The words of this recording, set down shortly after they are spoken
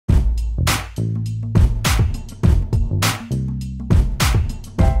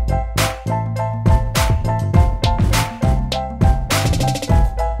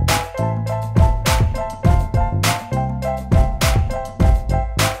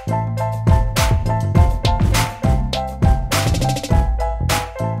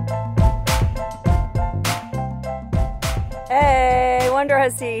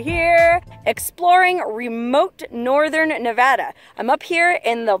Wonderhussy here, exploring remote northern Nevada. I'm up here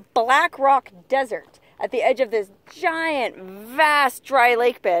in the Black Rock Desert at the edge of this giant, vast dry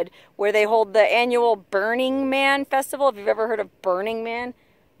lake bed where they hold the annual Burning Man festival. If you've ever heard of Burning Man,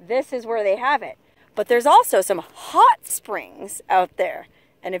 this is where they have it. But there's also some hot springs out there.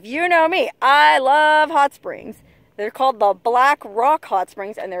 And if you know me, I love hot springs. They're called the Black Rock Hot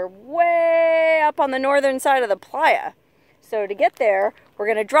Springs, and they're way up on the northern side of the playa. So to get there, we're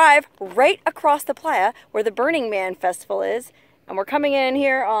going to drive right across the playa where the Burning Man Festival is. And we're coming in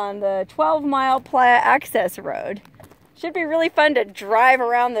here on the 12-mile playa access road. Should be really fun to drive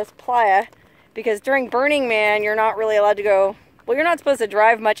around this playa because during Burning Man, you're not really allowed to go, well, you're not supposed to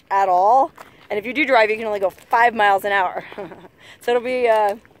drive much at all. And if you do drive, you can only go 5 miles an hour. So it'll be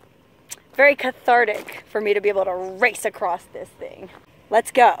very cathartic for me to be able to race across this thing.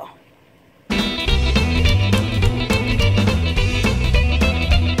 Let's go.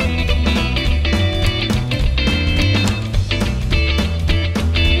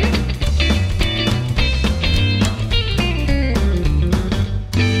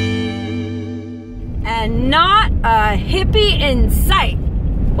 And not a hippie in sight.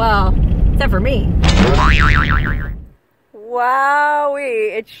 Well, except for me.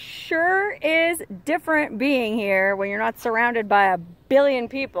 Wowee, it sure is different being here when you're not surrounded by a billion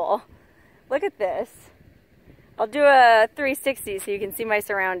people. Look at this. I'll do a 360 so you can see my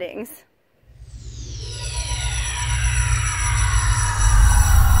surroundings.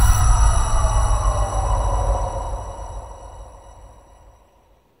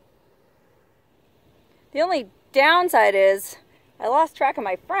 The only downside is I lost track of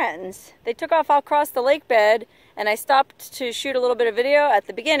my friends. They took off across the lake bed and I stopped to shoot a little bit of video at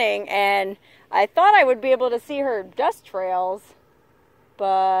the beginning and I thought I would be able to see her dust trails,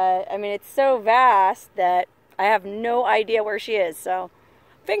 but I mean it's so vast that I have no idea where she is. So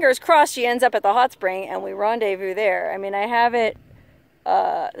fingers crossed she ends up at the hot spring and we rendezvous there. I mean I have it,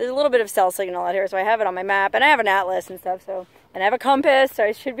 there's a little bit of cell signal out here, so I have it on my map and I have an atlas and stuff, so, and I have a compass, so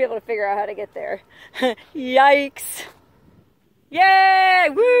I should be able to figure out how to get there. Yikes. Yay!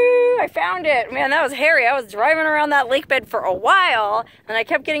 Woo! I found it! Man, that was hairy. I was driving around that lake bed for a while, and I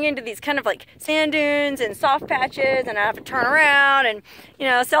kept getting into these kind of like sand dunes and soft patches, and I have to turn around, and you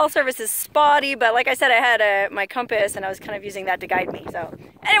know, cell service is spotty, but like I said, I had my compass, and I was kind of using that to guide me. So,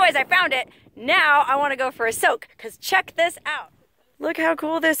 anyways, I found it. Now I want to go for a soak, because check this out. Look how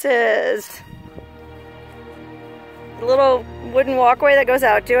cool this is. The little wooden walkway that goes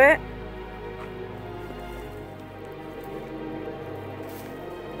out to it.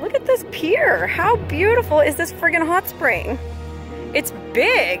 Look at this pier. How beautiful is this friggin' hot spring? It's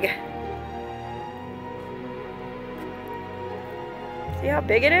big. See how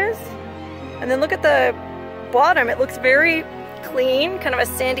big it is? And then look at the bottom. It looks very clean, kind of a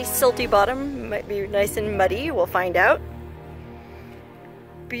sandy, silty bottom. Might be nice and muddy. We'll find out.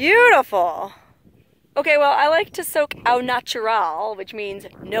 Beautiful. Okay, well, I like to soak au natural, which means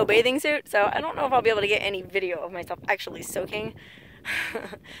no bathing suit. So I don't know if I'll be able to get any video of myself actually soaking.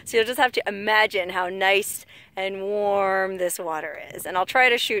 So you'll just have to imagine how nice and warm this water is. And I'll try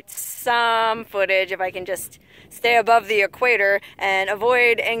to shoot some footage if I can just stay above the equator and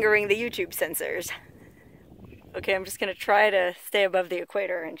avoid angering the YouTube censors. Okay, I'm just going to try to stay above the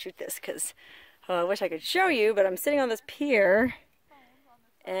equator and shoot this because I wish I could show you, but I'm sitting on this pier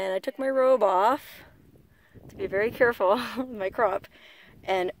and I took my robe off to be very careful with my crop.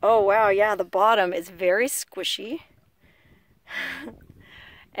 And oh wow, yeah, the bottom is very squishy.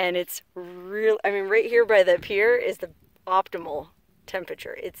 And it's real, I mean right here by the pier is the optimal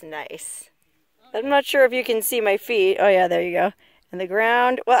temperature. It's nice. I'm not sure if you can see my feet. Oh yeah, there you go. And the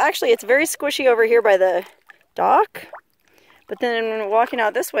ground, well actually it's very squishy over here by the dock. But then walking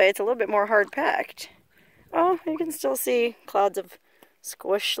out this way it's a little bit more hard packed. Oh, you can still see clouds of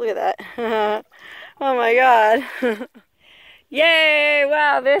squish. Look at that. Oh my god. Yay!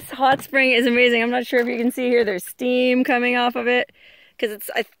 Wow, this hot spring is amazing. I'm not sure if you can see here, there's steam coming off of it. Because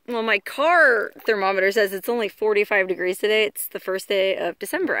it's, well, my car thermometer says it's only 45 degrees today. It's the first day of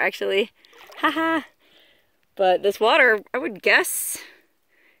December, actually. Haha. But this water, I would guess,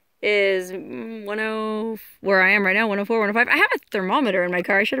 is 10, where I am right now, 104, 105. I have a thermometer in my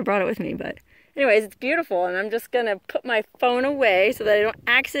car. I should have brought it with me, but anyways, it's beautiful. And I'm just going to put my phone away so that I don't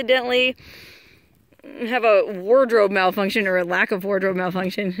accidentally have a wardrobe malfunction or a lack of wardrobe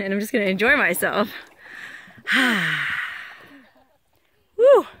malfunction, and I'm just going to enjoy myself.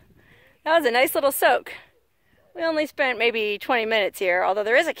 Woo! That was a nice little soak. We only spent maybe 20 minutes here, although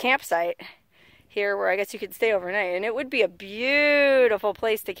there is a campsite here where I guess you could stay overnight, and it would be a beautiful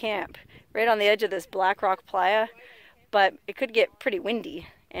place to camp right on the edge of this Black Rock Playa. but it could get pretty windy.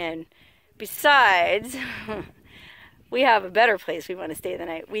 And besides, we have a better place we want to stay the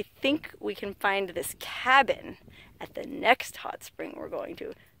night. We think we can find this cabin at the next hot spring we're going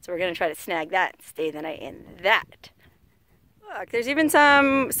to. So we're going to try to snag that and stay the night in that. Look, there's even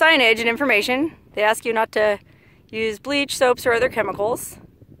some signage and information. They ask you not to use bleach, soaps, or other chemicals,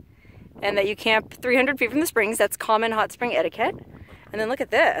 and that you camp 300 feet from the springs. That's common hot spring etiquette. And then look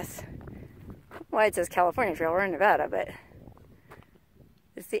at this. Why it says California Trail, we're in Nevada, but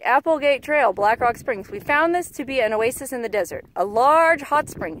it's the Applegate Trail, Black Rock Springs. We found this to be an oasis in the desert, a large hot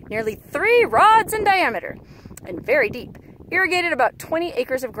spring, nearly 3 rods in diameter and very deep, irrigated about 20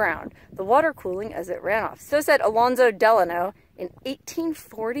 acres of ground, the water cooling as it ran off. So said Alonzo Delano in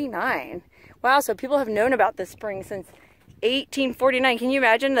 1849. Wow, so people have known about this spring since 1849. Can you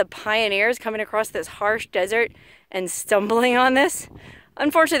imagine the pioneers coming across this harsh desert and stumbling on this?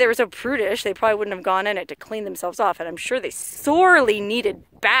 Unfortunately, they were so prudish, they probably wouldn't have gone in it to clean themselves off, and I'm sure they sorely needed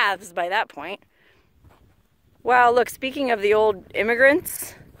baths by that point. Wow, look, speaking of the old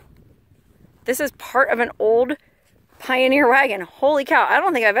immigrants, this is part of an old pioneer wagon. Holy cow, I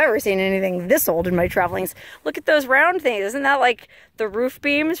don't think I've ever seen anything this old in my travelings. Look at those round things. Isn't that like the roof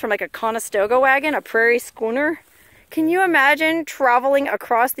beams from like a Conestoga wagon, a prairie schooner? Can you imagine traveling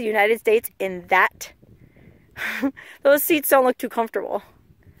across the United States in that? Those seats don't look too comfortable.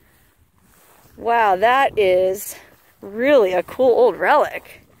 Wow, that is really a cool old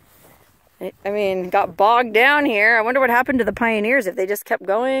relic. I mean, got bogged down here. I wonder what happened to the pioneers, if they just kept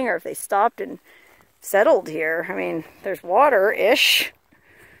going or if they stopped and settled here. I mean, there's water-ish.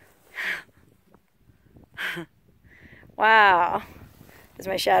 Wow. There's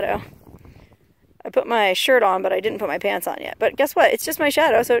my shadow. I put my shirt on, but I didn't put my pants on yet. But guess what? It's just my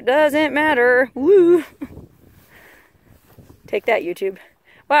shadow, so it doesn't matter. Woo! Take that, YouTube.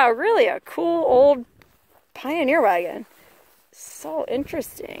 Wow, really a cool old pioneer wagon. So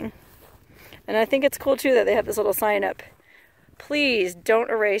interesting. And I think it's cool, too, that they have this little sign up. Please don't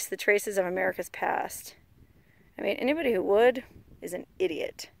erase the traces of America's past. I mean, anybody who would is an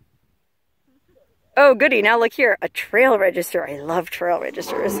idiot. Oh, goody. Now look here. A trail register. I love trail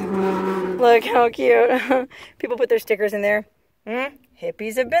registers. Look how cute. People put their stickers in there.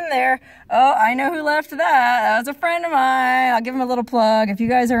 Hippies have been there. Oh, I know who left that. That was a friend of mine. I'll give him a little plug. If you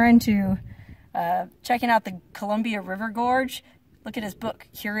guys are into checking out the Columbia River Gorge, look at his book,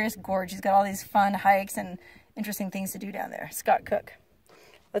 Curious Gorge. He's got all these fun hikes and interesting things to do down there. Scott Cook.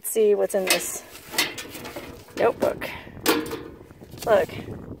 Let's see what's in this notebook. Look.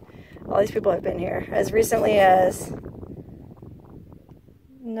 All these people have been here as recently as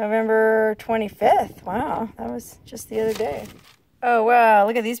November 25th. Wow, that was just the other day. Oh, wow,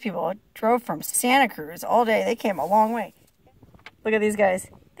 look at these people. Drove from Santa Cruz all day. They came a long way. Look at these guys.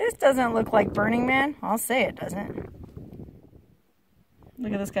 This doesn't look like Burning Man. I'll say it doesn't.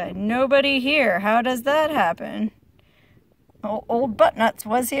 Look at this guy. Nobody here. How does that happen? Oh, old Buttnuts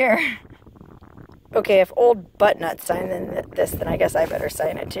was here. Okay, if old Buttnuts signed this, then I guess I better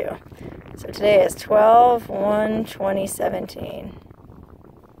sign it too. So today is 12/1/2017.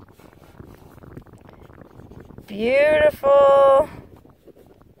 Beautiful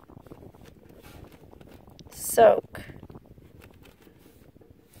soak.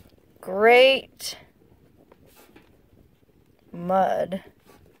 Great mud.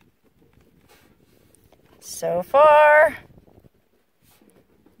 So far,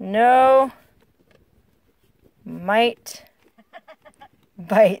 no mite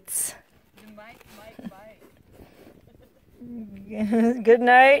bites. Might bite. Good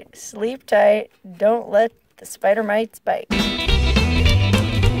night, sleep tight, don't let the spider mites bite.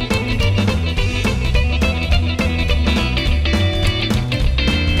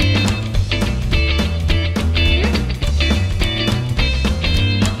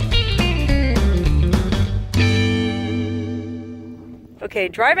 Okay,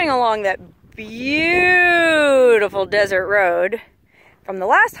 driving along that beautiful desert road from the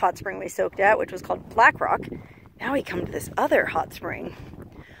last hot spring we soaked at, which was called Black Rock, now we come to this other hot spring.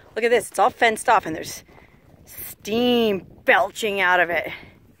 Look at this, it's all fenced off and there's steam belching out of it.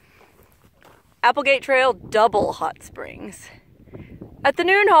 Applegate Trail Double Hot Springs. At the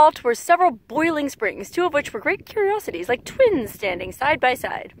noon halt were several boiling springs, 2 of which were great curiosities, like twins standing side by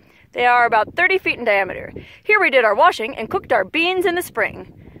side. They are about 30 feet in diameter. Here we did our washing and cooked our beans in the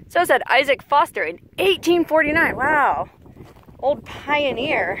spring. So said Isaac Foster in 1849. Wow. Old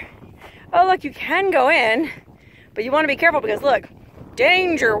pioneer. Oh, look, you can go in, but you want to be careful because, look,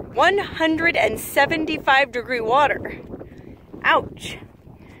 danger, 175-degree water. Ouch.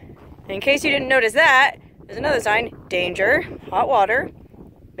 And in case you didn't notice that, there's another sign, danger, hot water,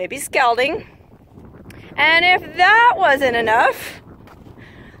 maybe scalding. And if that wasn't enough,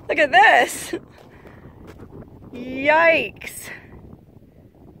 look at this. Yikes.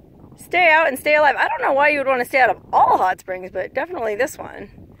 Stay out and stay alive. I don't know why you would want to stay out of all hot springs, but definitely this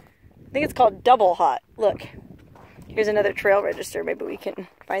one. I think it's called double hot. Look, here's another trail register. Maybe we can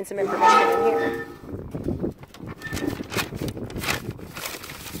find some information in here.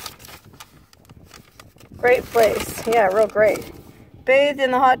 Great place. Yeah, real great. Bathed in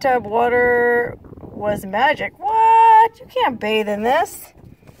the hot tub. Water was magic. What? You can't bathe in this.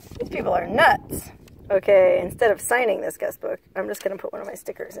 These people are nuts. Okay, instead of signing this guest book, I'm just going to put one of my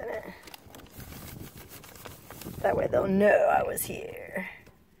stickers in it. That way they'll know I was here.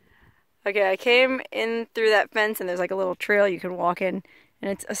 Okay, I came in through that fence and there's like a little trail you can walk in. And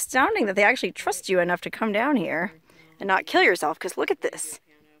it's astounding that they actually trust you enough to come down here and not kill yourself. Because look at this.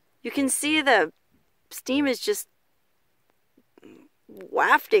 You can see the steam is just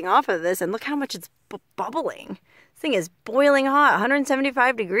wafting off of this. And look how much it's bubbling. This thing is boiling hot,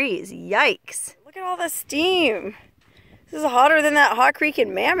 175 degrees. Yikes. Look at all the steam. This is hotter than that Hot Creek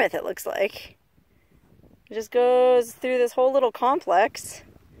in Mammoth, it looks like. It just goes through this whole little complex.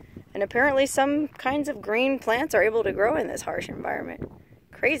 And apparently some kinds of green plants are able to grow in this harsh environment.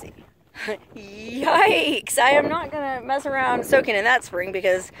 Crazy. Yikes! I am not going to mess around soaking in that spring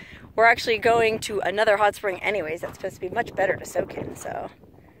because we're actually going to another hot spring anyways. That's supposed to be much better to soak in, so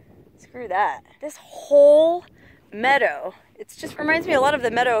screw that. This whole meadow, it just reminds me a lot of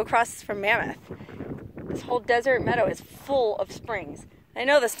the meadow across from Mammoth. This whole desert meadow is full of springs. I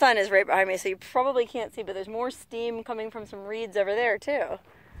know the sun is right behind me, so you probably can't see, but there's more steam coming from some reeds over there too.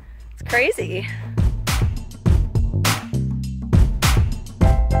 It's crazy.